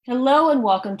Hello and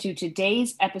welcome to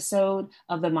today's episode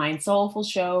of the Mind Soulful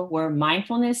Show, where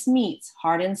mindfulness meets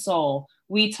heart and soul.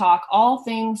 We talk all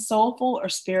things soulful or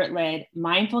spirit led,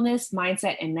 mindfulness,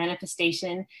 mindset, and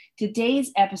manifestation.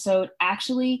 Today's episode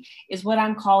actually is what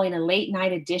I'm calling a late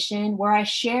night edition, where I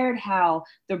shared how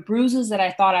the bruises that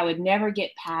I thought I would never get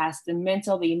past, the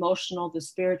mental, the emotional, the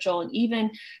spiritual, and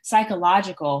even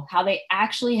psychological, how they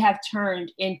actually have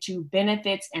turned into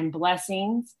benefits and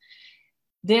blessings.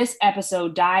 This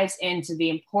episode dives into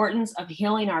the importance of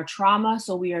healing our trauma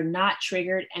so we are not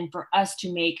triggered, and for us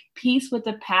to make peace with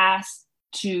the past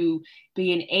to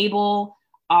be enable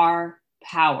our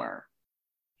power.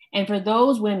 And for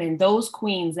those women, those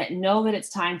queens that know that it's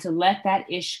time to let that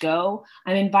ish go,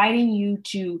 I'm inviting you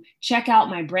to check out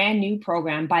my brand new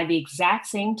program by the exact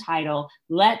same title,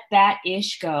 Let That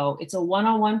Ish Go. It's a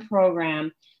one-on-one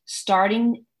program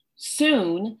starting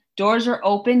soon. Doors are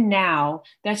open now.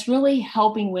 That's really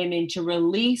helping women to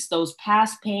release those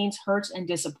past pains, hurts, and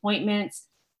disappointments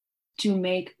to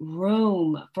make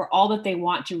room for all that they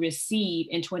want to receive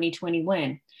in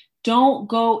 2021. Don't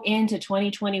go into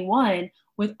 2021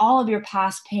 with all of your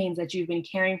past pains that you've been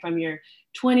carrying from your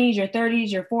 20s, your 30s,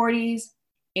 your 40s.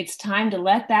 It's time to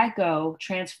let that go,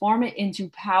 transform it into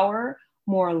power,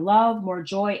 more love, more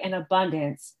joy, and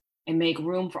abundance, and make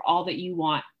room for all that you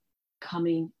want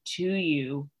coming to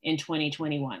you in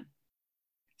 2021.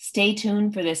 Stay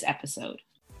tuned for this episode.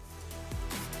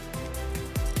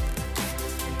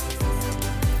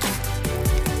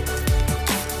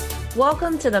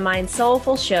 Welcome to the Mind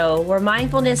Soulful Show, where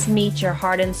mindfulness meets your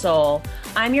heart and soul.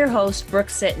 I'm your host, Brooke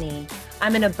Sitney.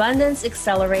 I'm an abundance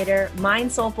accelerator,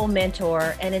 mind soulful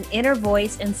mentor, and an inner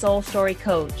voice and soul story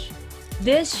coach.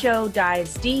 This show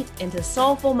dives deep into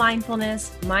soulful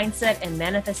mindfulness, mindset, and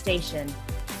manifestation.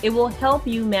 It will help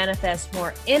you manifest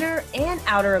more inner and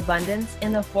outer abundance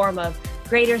in the form of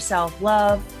greater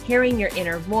self-love, hearing your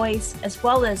inner voice, as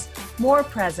well as more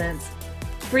presence,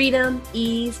 freedom,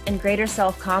 ease, and greater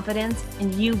self-confidence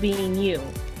in you being you.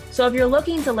 So if you're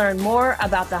looking to learn more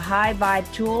about the high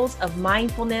vibe tools of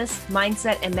mindfulness,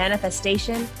 mindset, and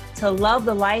manifestation to love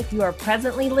the life you are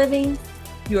presently living,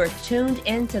 you are tuned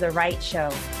into the right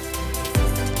show.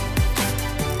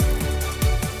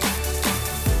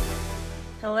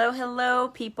 Hello,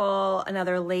 people.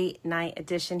 Another late night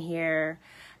edition here,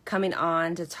 coming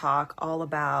on to talk all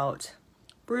about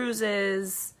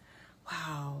bruises.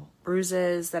 Wow,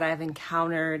 bruises that I've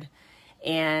encountered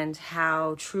and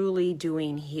how truly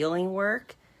doing healing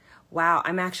work. Wow,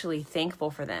 I'm actually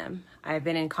thankful for them. I've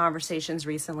been in conversations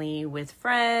recently with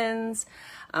friends,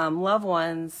 loved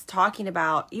ones, talking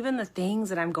about even the things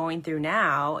that I'm going through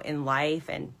now in life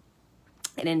and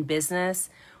in business,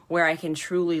 where I can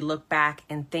truly look back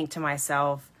and think to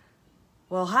myself,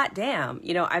 well, hot damn,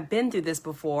 I've been through this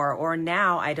before, or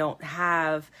now I don't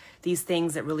have these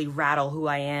things that really rattle who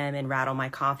I am and rattle my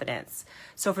confidence.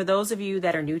 So for those of you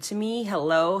that are new to me,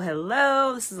 hello.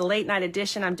 This is a late night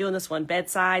edition. I'm doing this one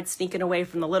bedside, sneaking away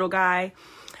from the little guy.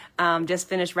 Just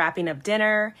finished wrapping up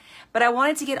dinner, but I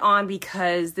wanted to get on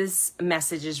because this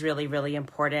message is really, really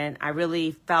important. I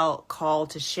really felt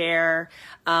called to share,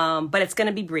 but it's going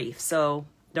to be brief. So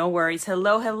no worries.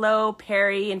 Hello,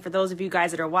 Perry. And for those of you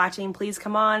guys that are watching, please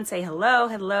come on, say hello.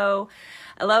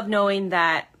 I love knowing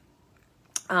that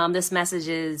this message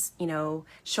is,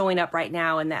 showing up right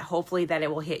now, and that hopefully that it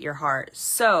will hit your heart.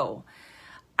 So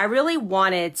I really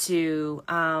wanted to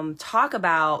talk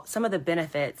about some of the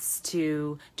benefits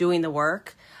to doing the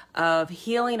work of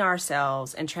healing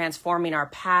ourselves and transforming our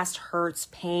past hurts,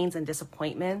 pains, and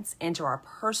disappointments into our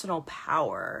personal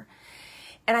power.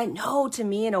 And I know, to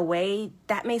me, in a way,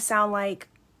 that may sound like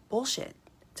bullshit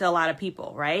to a lot of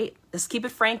people, right? Let's keep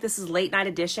it frank. This is late night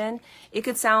edition. It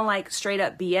could sound like straight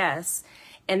up BS.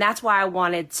 And that's why I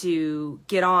wanted to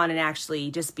get on and actually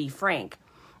just be frank.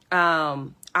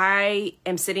 I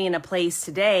am sitting in a place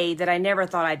today that I never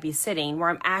thought I'd be sitting, where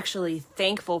I'm actually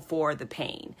thankful for the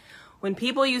pain. When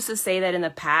people used to say that in the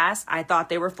past, I thought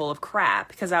they were full of crap,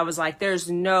 because I was like,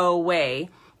 there's no way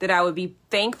that I would be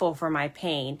thankful for my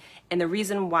pain. And the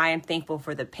reason why I'm thankful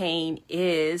for the pain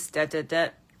is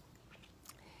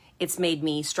it's made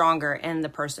me stronger and the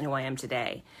person who I am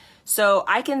today. So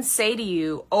I can say to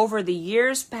you, over the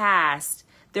years past,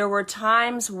 there were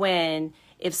times when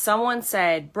if someone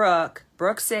said, Brooke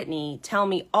Sitney, tell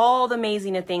me all the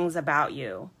amazing things about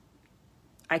you,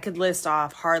 I could list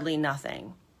off hardly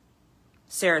nothing.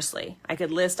 Seriously, I could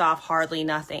list off hardly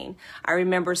nothing. I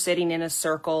remember sitting in a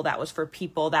circle that was for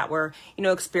people that were,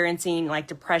 experiencing like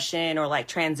depression or like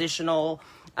transitional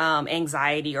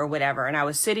anxiety or whatever. And I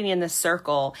was sitting in this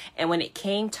circle. And when it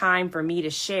came time for me to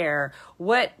share,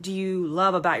 what do you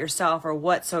love about yourself or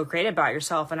what's so great about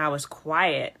yourself? And I was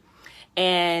quiet.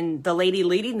 And the lady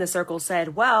leading the circle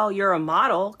said, well, you're a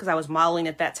model, because I was modeling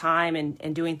at that time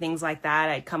and doing things like that.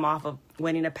 I'd come off of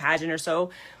winning a pageant or so.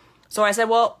 So I said,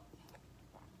 well,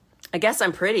 I guess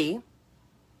I'm pretty.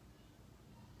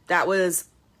 That was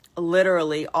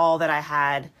literally all that I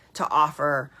had to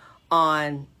offer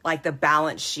on like the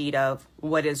balance sheet of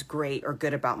what is great or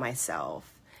good about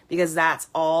myself, because that's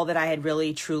all that I had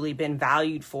really truly been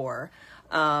valued for.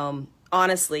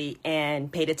 Honestly,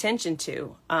 and paid attention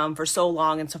to for so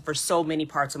long and so for so many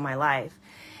parts of my life.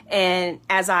 And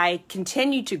as I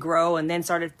continued to grow and then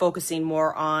started focusing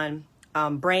more on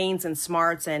brains and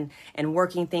smarts and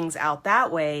working things out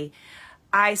that way,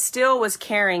 I still was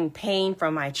carrying pain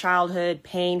from my childhood,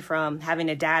 pain from having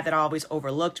a dad that always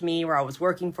overlooked me, where I was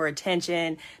working for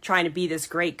attention, trying to be this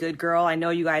great good girl. I know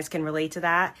you guys can relate to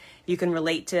that. You can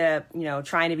relate to,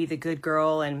 trying to be the good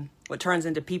girl and what turns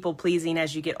into people pleasing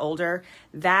as you get older.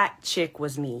 That chick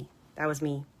was me. That was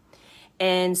me.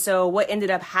 And so what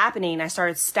ended up happening, I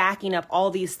started stacking up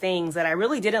all these things that I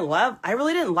really didn't love. I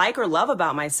really didn't like or love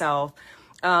about myself.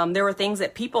 There were things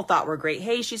that people thought were great.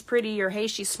 Hey, she's pretty, or hey,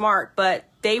 she's smart, but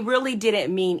they really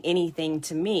didn't mean anything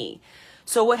to me.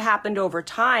 So what happened over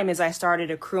time is I started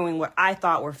accruing what I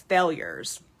thought were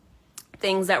failures.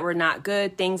 Things that were not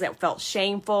good, things that felt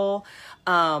shameful,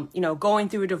 going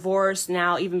through a divorce,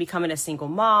 now even becoming a single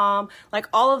mom, like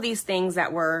all of these things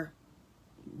that were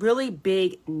really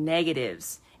big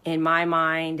negatives in my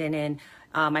mind and in,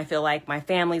 I feel like, my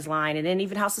family's line, and then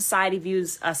even how society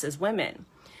views us as women.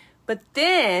 But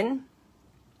then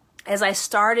as I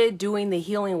started doing the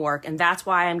healing work, and that's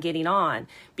why I'm getting on,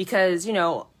 because,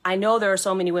 I know there are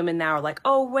so many women now are like,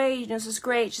 oh, wait, this is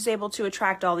great. She's able to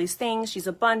attract all these things. She's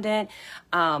abundant,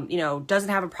 doesn't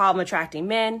have a problem attracting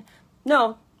men.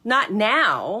 No, not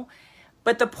now.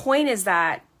 But the point is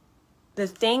that the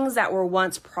things that were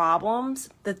once problems,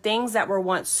 the things that were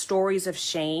once stories of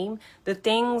shame, the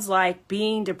things like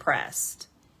being depressed.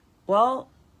 Well,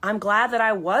 I'm glad that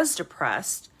I was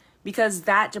depressed, because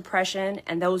that depression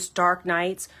and those dark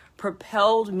nights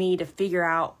propelled me to figure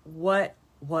out what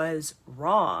was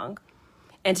wrong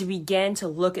and to begin to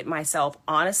look at myself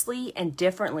honestly and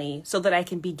differently so that I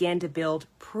can begin to build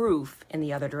proof in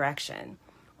the other direction,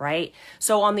 right?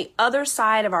 So on the other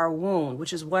side of our wound,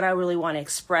 which is what I really want to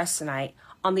express tonight,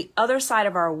 on the other side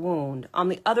of our wound, on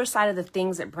the other side of the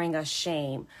things that bring us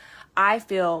shame, I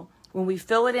feel when we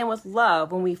fill it in with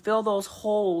love, when we fill those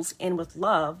holes in with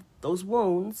love, those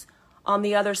wounds, on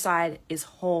the other side is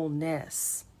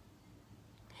wholeness.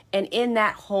 And in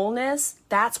that wholeness,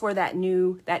 that's where that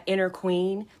inner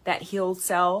queen, that healed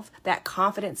self, that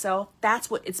confident self, that's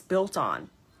what it's built on.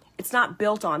 It's not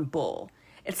built on bull.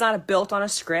 It's not built on a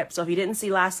script. So if you didn't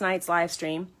see last night's live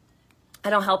stream, I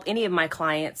don't help any of my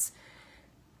clients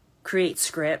create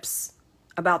scripts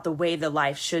about the way the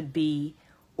life should be,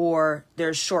 or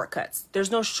there's shortcuts.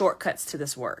 There's no shortcuts to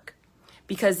this work,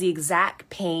 because the exact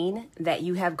pain that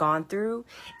you have gone through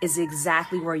is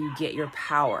exactly where you get your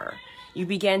power. You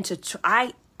begin to,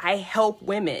 I help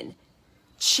women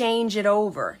change it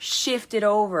over, shift it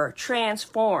over,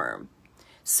 transform.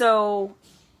 So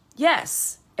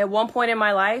yes, at one point in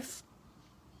my life,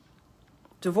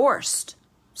 divorced,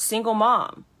 single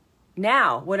mom.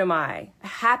 Now, what am I? A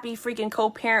happy freaking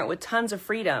co-parent with tons of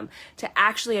freedom to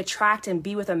actually attract and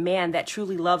be with a man that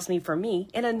truly loves me for me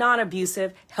in a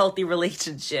non-abusive, healthy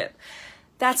relationship.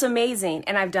 That's amazing.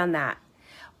 And I've done that.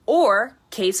 Or,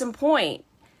 case in point,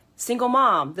 single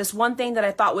mom, this one thing that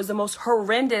I thought was the most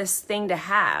horrendous thing to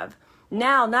have.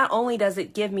 Now, not only does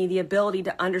it give me the ability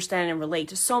to understand and relate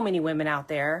to so many women out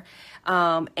there,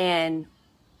 and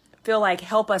feel like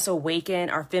help us awaken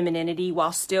our femininity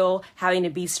while still having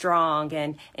to be strong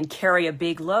and carry a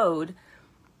big load,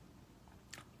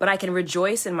 but I can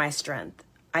rejoice in my strength.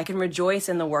 I can rejoice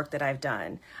in the work that I've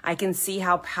done. I can see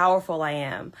how powerful I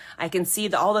am. I can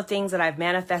see all the things that I've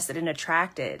manifested and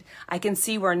attracted. I can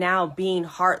see where now being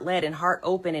heart-led and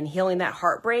heart-open and healing that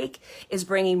heartbreak is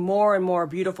bringing more and more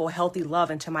beautiful, healthy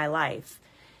love into my life.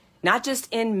 Not just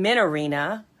in men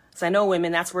arena, because I know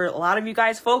women, that's where a lot of you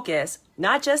guys focus.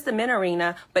 Not just the men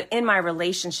arena, but in my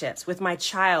relationships with my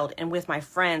child and with my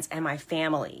friends and my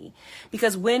family.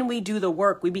 Because when we do the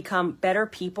work, we become better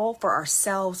people for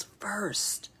ourselves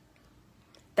first.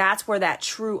 That's where that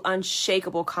true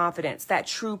unshakable confidence, that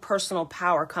true personal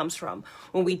power comes from.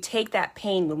 When we take that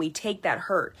pain, when we take that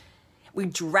hurt, we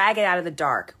drag it out of the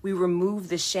dark, we remove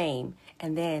the shame,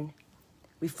 and then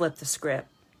we flip the script.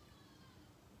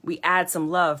 We add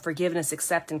some love, forgiveness,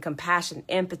 acceptance, compassion,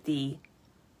 empathy,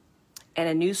 and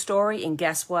a new story. And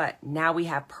guess what? Now we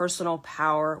have personal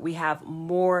power. We have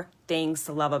more things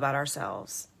to love about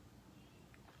ourselves.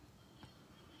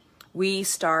 We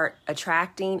start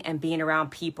attracting and being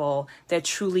around people that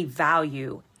truly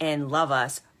value and love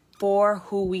us for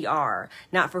who we are,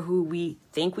 not for who we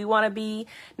think we want to be,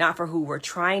 not for who we're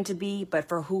trying to be, but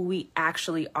for who we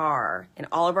actually are in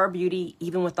all of our beauty,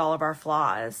 even with all of our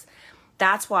flaws.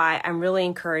 That's why I'm really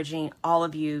encouraging all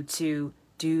of you to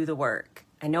do the work.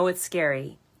 I know it's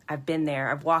scary. I've been there.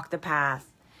 I've walked the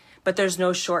path, but there's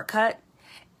no shortcut,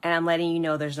 and I'm letting you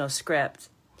know there's no script.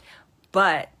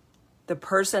 But the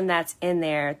person that's in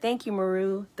there, thank you,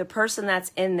 Maru, the person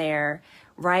that's in there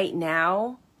right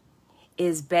now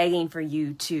is begging for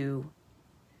you to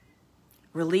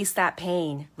release that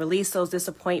pain, release those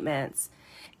disappointments,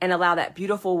 and allow that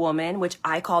beautiful woman, which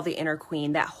I call the inner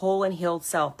queen, that whole and healed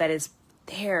self that is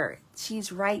there.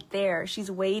 She's right there.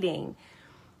 She's waiting.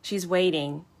 She's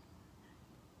waiting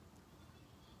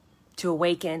to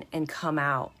awaken and come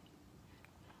out.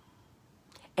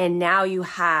 And now you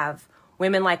have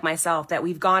women like myself that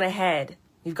we've gone ahead.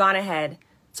 We've gone ahead.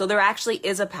 So there actually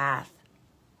is a path.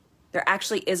 There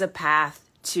actually is a path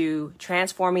to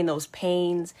transforming those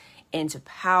pains into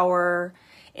power,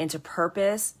 into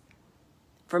purpose,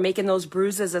 for making those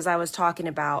bruises, as I was talking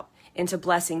about, into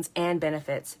blessings and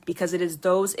benefits, because it is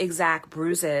those exact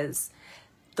bruises,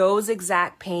 those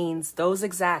exact pains, those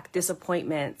exact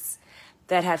disappointments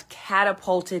that have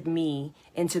catapulted me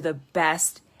into the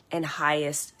best and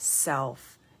highest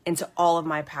self, into all of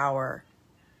my power.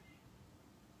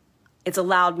 It's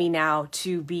allowed me now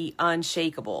to be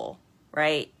unshakable,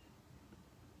 right?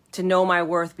 To know my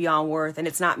worth beyond worth. And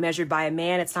it's not measured by a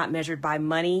man. It's not measured by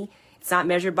money. It's not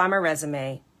measured by my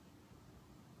resume.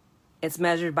 It's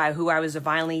measured by who I was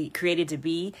divinely created to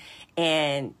be.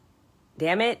 And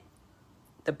damn it,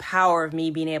 the power of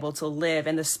me being able to live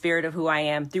in the spirit of who I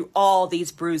am through all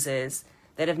these bruises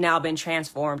that have now been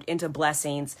transformed into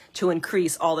blessings to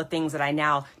increase all the things that I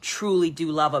now truly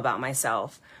do love about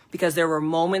myself. Because there were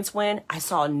moments when I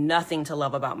saw nothing to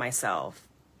love about myself.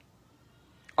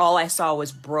 All I saw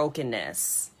was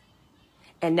brokenness.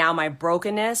 And now my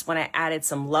brokenness, when I added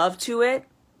some love to it,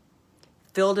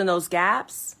 filled in those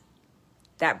gaps,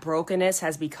 that brokenness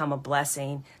has become a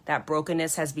blessing. That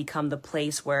brokenness has become the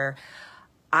place where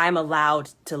I'm allowed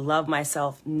to love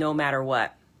myself no matter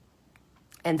what.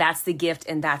 And that's the gift,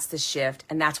 and that's the shift,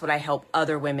 and that's what I help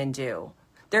other women do.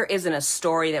 There isn't a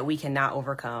story that we cannot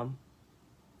overcome.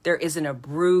 There isn't a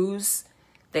bruise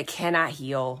that cannot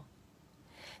heal.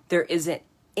 There isn't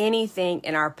anything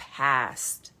in our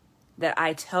past that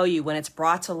I tell you, when it's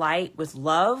brought to light with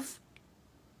love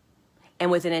and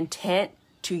with an intent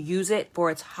to use it for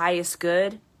its highest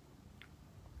good,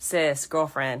 sis,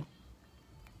 girlfriend,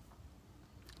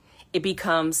 it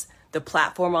becomes the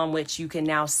platform on which you can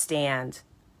now stand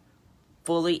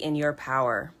fully in your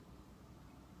power.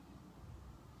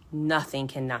 Nothing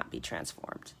cannot be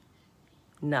transformed.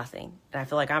 Nothing. And I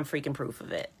feel like I'm freaking proof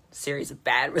of it. Series of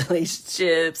bad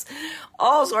relationships,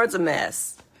 all sorts of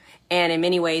mess. And in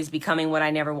many ways, becoming what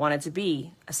I never wanted to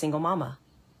be, a single mama.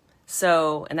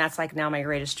 So, and that's like now my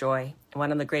greatest joy and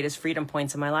one of the greatest freedom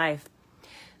points in my life.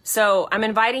 So I'm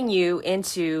inviting you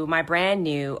into my brand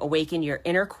new Awaken Your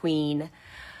Inner Queen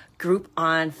group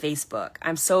on Facebook.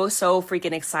 I'm so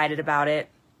freaking excited about it.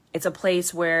 It's a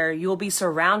place where you'll be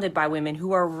surrounded by women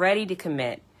who are ready to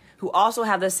commit, who also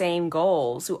have the same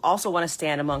goals, who also want to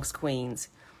stand amongst queens,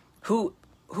 who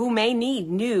may need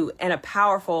new and a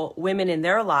powerful women in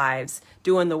their lives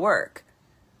doing the work,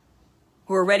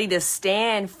 who are ready to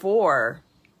stand for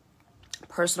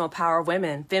personal power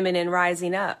women, feminine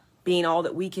rising up, being all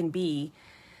that we can be,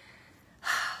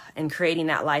 and creating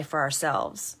that life for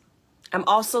ourselves. I'm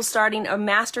also starting a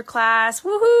masterclass,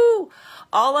 woohoo,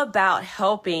 all about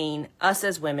helping us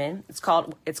as women. It's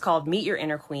called Meet Your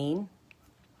Inner Queen.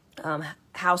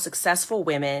 How successful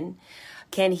women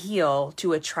can heal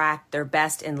to attract their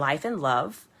best in life and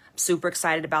love. I'm super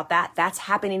excited about that. That's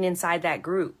happening inside that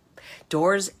group.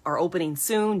 Doors are opening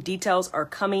soon. Details are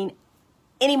coming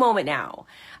any moment now.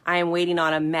 I am waiting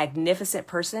on a magnificent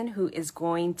person who is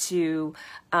going to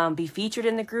be featured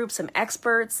in the group, some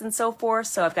experts and so forth.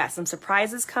 So I've got some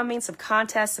surprises coming, some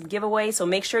contests, some giveaways. So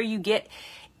make sure you get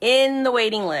in the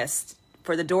waiting list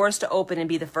for the doors to open and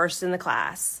be the first in the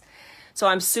class. So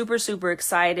I'm super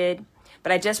excited.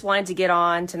 But I just wanted to get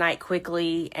on tonight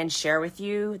quickly and share with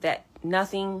you that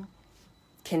nothing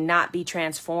cannot be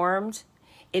transformed.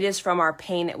 It is from our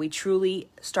pain that we truly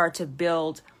start to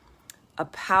build a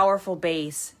powerful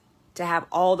base to have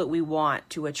all that we want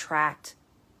to attract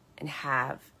and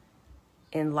have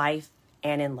in life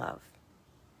and in love.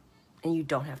 And you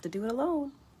don't have to do it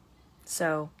alone.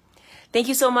 So thank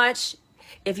you so much.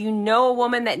 If you know a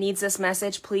woman that needs this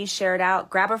message, please share it out.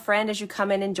 Grab a friend as you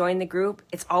come in and join the group.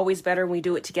 It's always better when we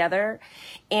do it together.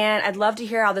 And I'd love to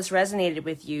hear how this resonated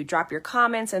with you. Drop your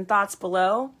comments and thoughts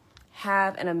below.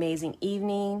 Have an amazing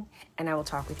evening, and I will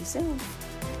talk with you soon.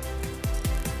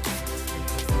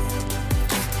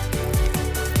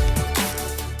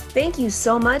 Thank you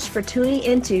so much for tuning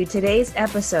into today's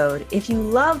episode. If you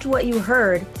loved what you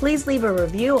heard, please leave a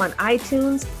review on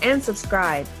iTunes and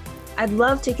subscribe. I'd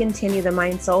love to continue the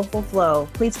Mind Soulful flow.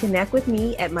 Please connect with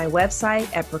me at my website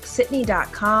at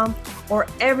brooksitney.com or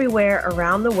everywhere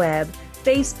around the web,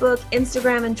 Facebook,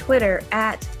 Instagram, and Twitter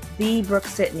at The Brooke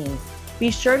Sitney.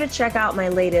 Be sure to check out my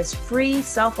latest free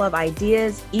Self-Love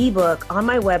Ideas ebook on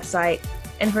my website.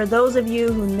 And for those of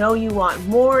you who know you want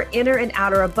more inner and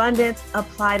outer abundance,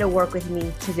 apply to work with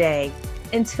me today.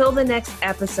 Until the next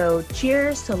episode,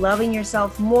 cheers to loving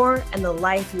yourself more and the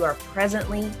life you are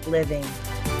presently living.